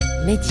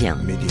ميديا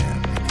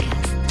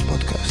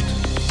بودكاست.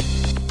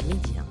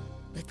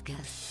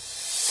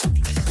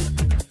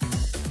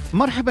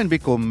 مرحبا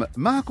بكم،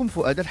 معكم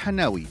فؤاد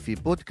الحناوي في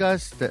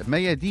بودكاست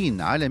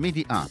ميادين على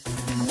ميديا.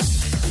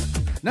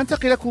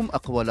 ننتقل لكم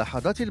أقوى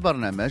لحظات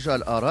البرنامج،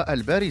 الآراء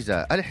البارزة،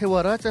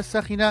 الحوارات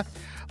الساخنة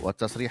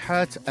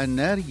والتصريحات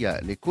النارية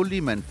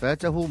لكل من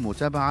فاته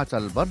متابعة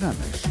البرنامج.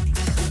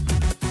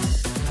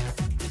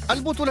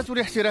 البطولة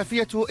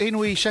الاحترافية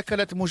إينوي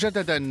شكلت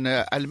مجددا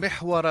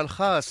المحور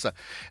الخاص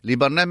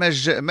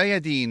لبرنامج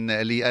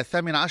ميادين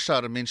ل18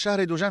 من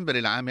شهر دجنبر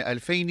العام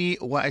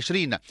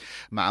 2020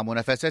 مع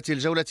منافسات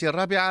الجولة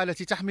الرابعة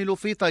التي تحمل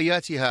في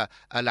طياتها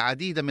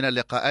العديد من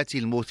اللقاءات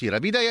المثيرة،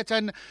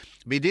 بداية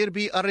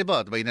بديربي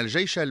الرباط بين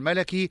الجيش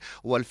الملكي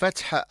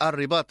والفتح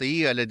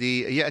الرباطي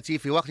الذي يأتي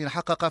في وقت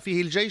حقق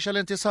فيه الجيش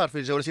الانتصار في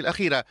الجولة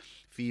الأخيرة،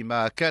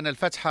 فيما كان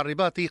الفتح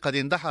الرباطي قد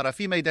اندحر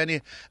في ميدانه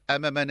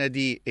أمام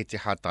نادي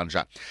اتحاد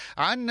طنجة.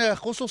 عن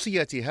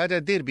خصوصيات هذا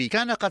الديربي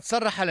كان قد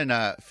صرح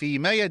لنا في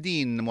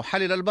ميادين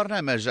محلل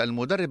البرنامج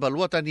المدرب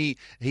الوطني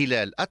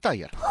هلال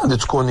الطاير. هذه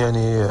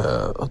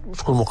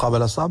تكون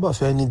مقابلة صعبة،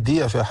 فيها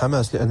ندية، فيها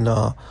حماس،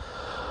 لأن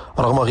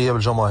رغم غياب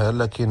الجماهير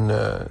لكن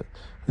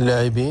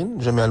اللاعبين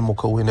جميع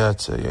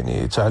المكونات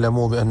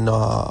تعلموا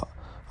بأن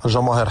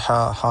الجماهير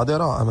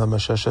حاضرة أمام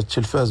شاشة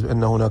التلفاز،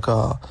 بأن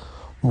هناك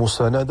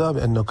مساندة،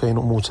 بأن كاين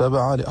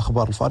متابعة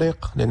لأخبار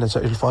الفريق،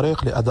 لنتائج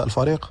الفريق، لأداء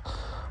الفريق.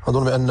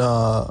 أظن بأن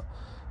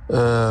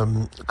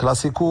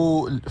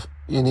كلاسيكو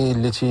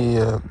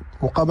التي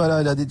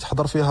مقابلة التي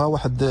تحضر فيها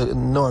واحد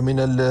النوع من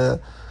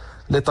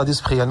ليتا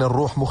ديسبري،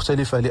 الروح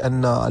مختلفة،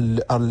 لأن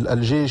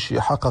الجيش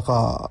حقق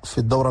في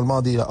الدورة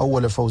الماضية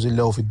أول فوز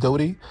له في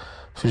الدوري.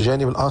 في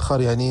الجانب الآخر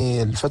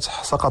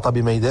الفتح سقط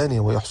بميدانه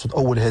ويحصد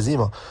أول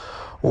هزيمة،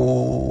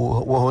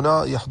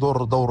 وهنا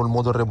يحضر دور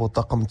المدرب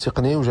والطاقم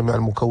التقني وجميع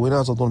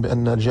المكونات. أظن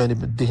بأن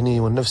الجانب الذهني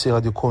والنفسي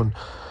غادي يكون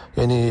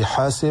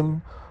حاسم،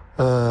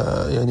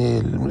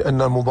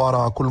 لأن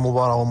المباراة، كل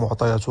مباراة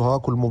ومعطياتها،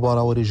 كل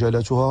مباراة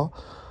ورجالاتها.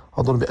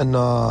 أظن بأن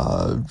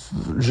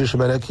الجيش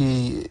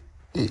الملكي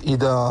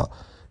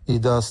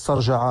إذا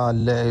استرجع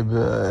اللاعب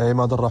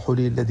عماد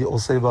الرحولي الذي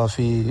أصيب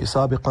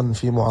سابقا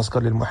في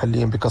معسكر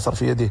للمحليين بكسر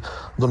في يده،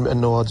 أظن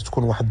بأنه غادي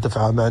تكون واحد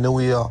دفعة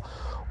معنوية،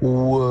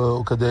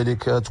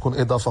 وكذلك تكون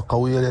إضافة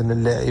قوية، لأن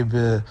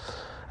اللاعب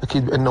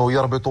أكيد بأنه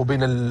يربط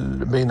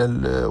بين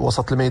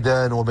وسط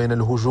الميدان وبين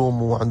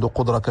الهجوم، وعنده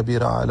قدرة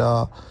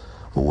كبيرة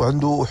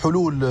وعنده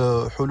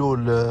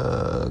حلول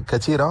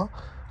كثيرة.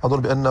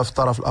 أظن بأن في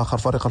الطرف الآخر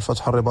فريق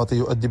الفتح الرباطي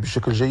يؤدي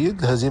بشكل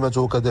جيد.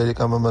 هزيمته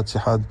كذلك أمام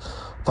اتحاد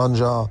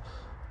طنجة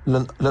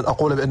لن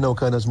أقول بأنه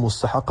كانت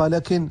مستحقة،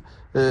 لكن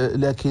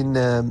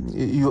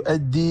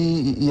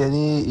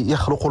يؤدي،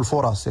 يخلق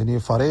الفرص.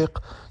 فريق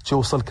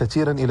توصل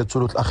كثيرا إلى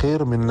الثلث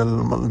الأخير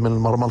من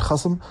مرمى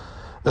الخصم.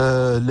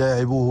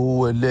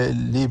 لاعبه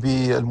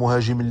الليبي،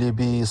 المهاجم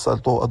الليبي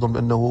سالتو، أظن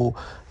بأنه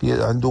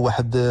عنده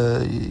واحد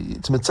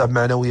يتمتع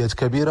بمعنويات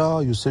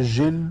كبيرة.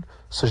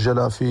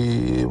 سجل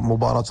في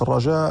مباراة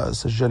الرجاء،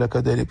 سجل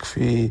كذلك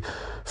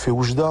في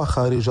وجدة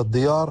خارج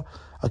الديار.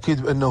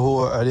 أكيد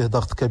بأنه عليه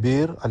ضغط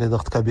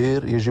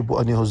كبير، يجب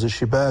أن يهز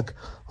الشباك.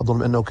 أظن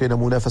بأنه كاين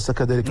منافسة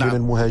كذلك بين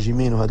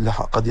المهاجمين، وهذه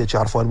قضية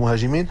يعرفها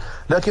المهاجمين،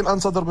 لكن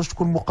أنتظر باش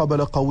تكون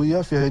مقابلة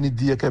قوية فيها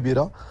ندية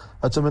كبيرة.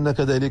 أتمنى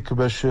كذلك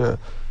باش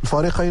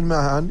الفريقين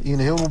معا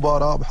ينهيوا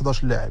المباراة ب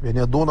 11 لاعب،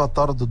 دون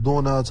طرد،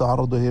 دون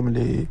تعرضهم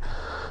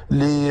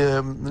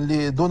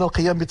دون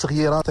القيام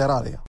بتغييرات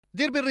اضطرارية.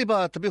 ديربي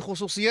الرباط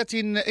بخصوصيات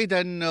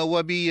إذن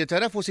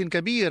وبتنافس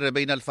كبير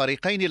بين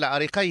الفريقين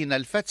العريقين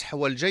الفتح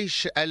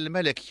والجيش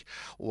الملكي.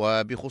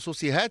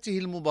 وبخصوص هذه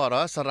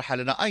المباراة صرح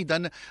لنا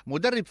أيضا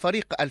مدرب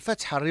فريق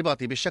الفتح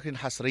الرباطي بشكل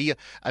حصري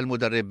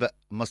المدرب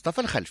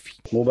مصطفى الخلفي.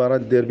 مباراة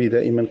ديربي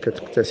دائما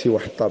كتكتسي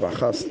واحد الطابع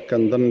خاص.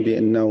 كنظن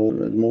بأنه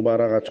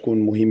المباراة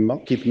غتكون مهمة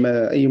كيف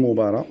ما أي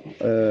مباراة.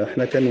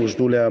 احنا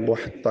كنوجدوا لها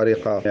بواحد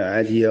الطريقة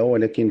عادية،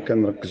 ولكن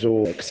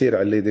كنركزوا كثير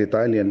على لي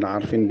ديتاي، لأن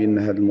عارفين بأن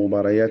هذه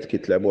المباريات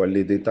كيتلعبوا على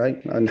لي ديتاي.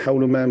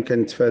 نحاولوا ما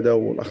امكن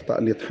نتفاداو الاخطاء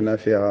اللي طحنا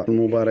فيها في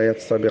المباريات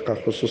السابقه،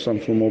 خصوصا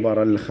في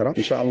المباراه الاخرى.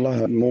 ان شاء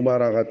الله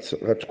المباراه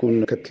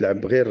غتكون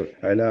كتلعب غير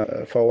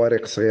على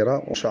فوارق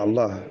صغيره، وان شاء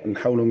الله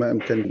نحاولوا ما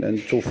امكن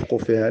نتوفقوا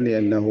فيها،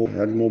 لانه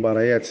هذه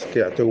المباريات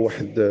كيعطيو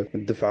واحد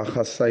الدفعه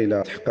خاصه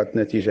الى تحققت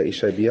نتيجه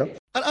ايجابيه.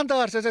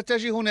 الأنظار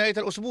ستتجه نهاية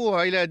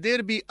الأسبوع إلى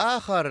ديربي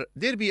آخر،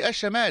 ديربي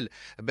الشمال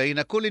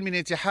بين كل من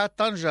اتحاد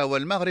طنجة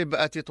والمغرب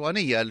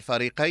التطواني،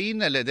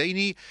 الفريقين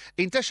اللذين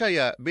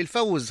انتشيا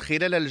بالفوز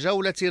خلال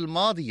الجولة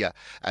الماضية.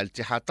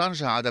 الاتحاد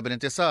طنجة عاد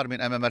بالانتصار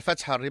من أمام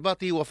الفتح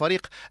الرباطي،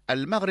 وفريق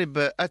المغرب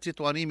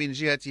التطواني من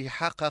جهته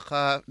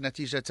حقق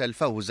نتيجة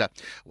الفوز.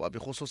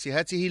 وبخصوص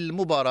هذه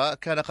المباراة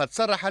كان قد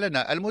صرح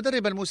لنا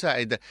المدرب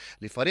المساعد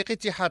لفريق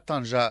اتحاد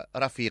طنجة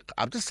رفيق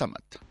عبد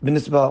الصمد.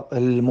 بالنسبة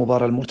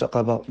للمباراة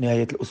المرتقبة نهاية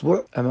نهاية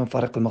الأسبوع أمام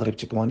فريق المغرب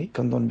التطواني.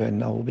 كنظن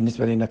بأنه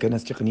بالنسبة لنا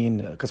كناس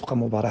تقنيين كتبقى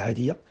مباراة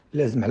عادية،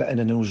 لازم على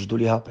أننا نوجدوا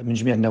لها من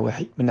جميع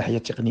النواحي، من الناحية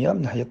التقنية، من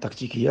الناحية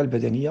التكتيكية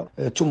البدنية،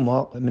 ثم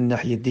من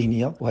الناحية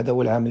الذهنية، وهذا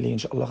هو العامل اللي إن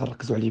شاء الله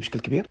غنركزوا عليه بشكل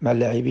كبير مع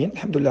اللاعبين.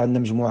 الحمد لله عندنا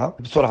مجموعة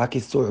بسرعة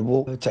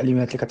كيستوعبوا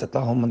التعليمات اللي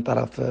كتعطاهم من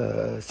طرف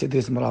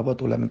السيد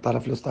مرابط ولا من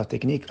طرف الستاف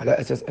تكنيك، على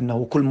أساس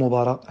أنه كل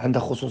مباراة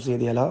عندها خصوصية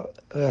ديالها.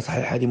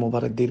 صحيح هذه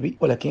مباراة ديربي،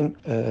 ولكن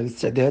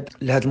الاستعداد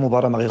لهذه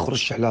المباراة ما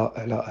غيخرجش على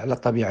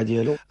الطبيعة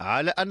ديالو.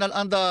 على أن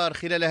الأنظار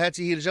خلال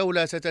هذه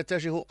الجولة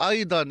ستتجه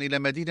أيضا إلى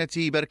مدينة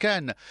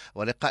بركان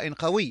ولقاء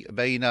قوي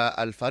بين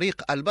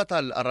الفريق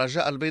البطل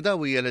الرجاء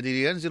البيضاوي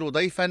الذي ينزل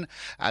ضيفا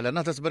على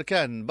نهضة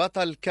بركان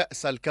بطل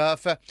كأس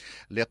الكاف.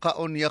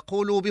 لقاء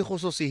يقول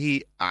بخصوصه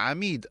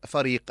عميد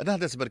فريق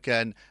نهضة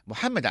بركان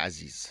محمد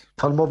عزيز.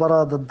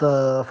 فالمباراة ضد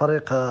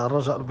فريق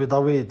الرجاء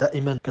البيضاوي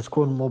دائما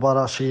كتكون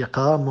مباراة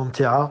شيقة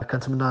ممتعة.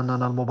 كنتمنى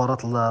أننا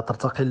المباراة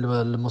ترتقي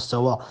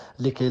للمستوى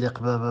اللي كيليق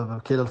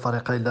بكلا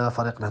الفريقين، لا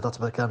فريق نهضة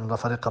بركان ولا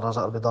فريق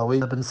الرجاء البيضاوي.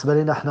 بالنسبة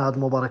لنا احنا هذه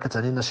المباراة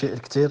كتعني لنا شيء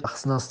كثير،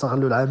 خصنا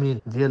نستغلوا العامين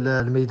ديال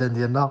الميدان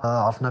ديالنا.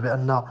 عرفنا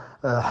بأن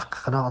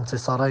حققنا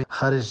انتصارين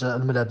خارج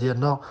الملعب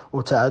ديالنا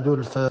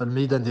وتعادل في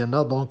الميدان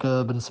ديالنا. دونك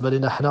بالنسبة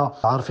لنا احنا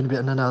عارفين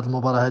بأننا هذه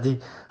المباراة هذه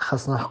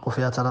خاصنا نحققوا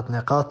فيها 3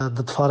 نقاط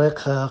ضد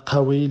فريق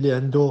قوي اللي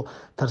عنده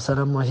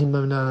ترسانة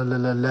مهمة من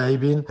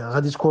اللاعبين.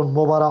 غادي تكون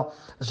مباراة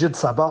جد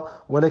صعبة،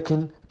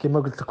 ولكن كما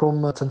قلت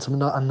لكم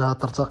تنتمنى أنها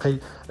ترتقي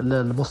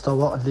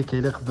المستوى اللي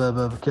كيليق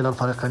بكلا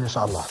الفريقين إن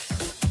شاء الله.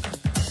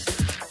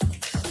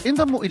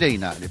 انضموا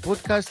إلينا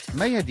لبودكاست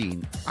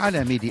ميادين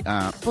على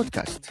ميديا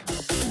بودكاست.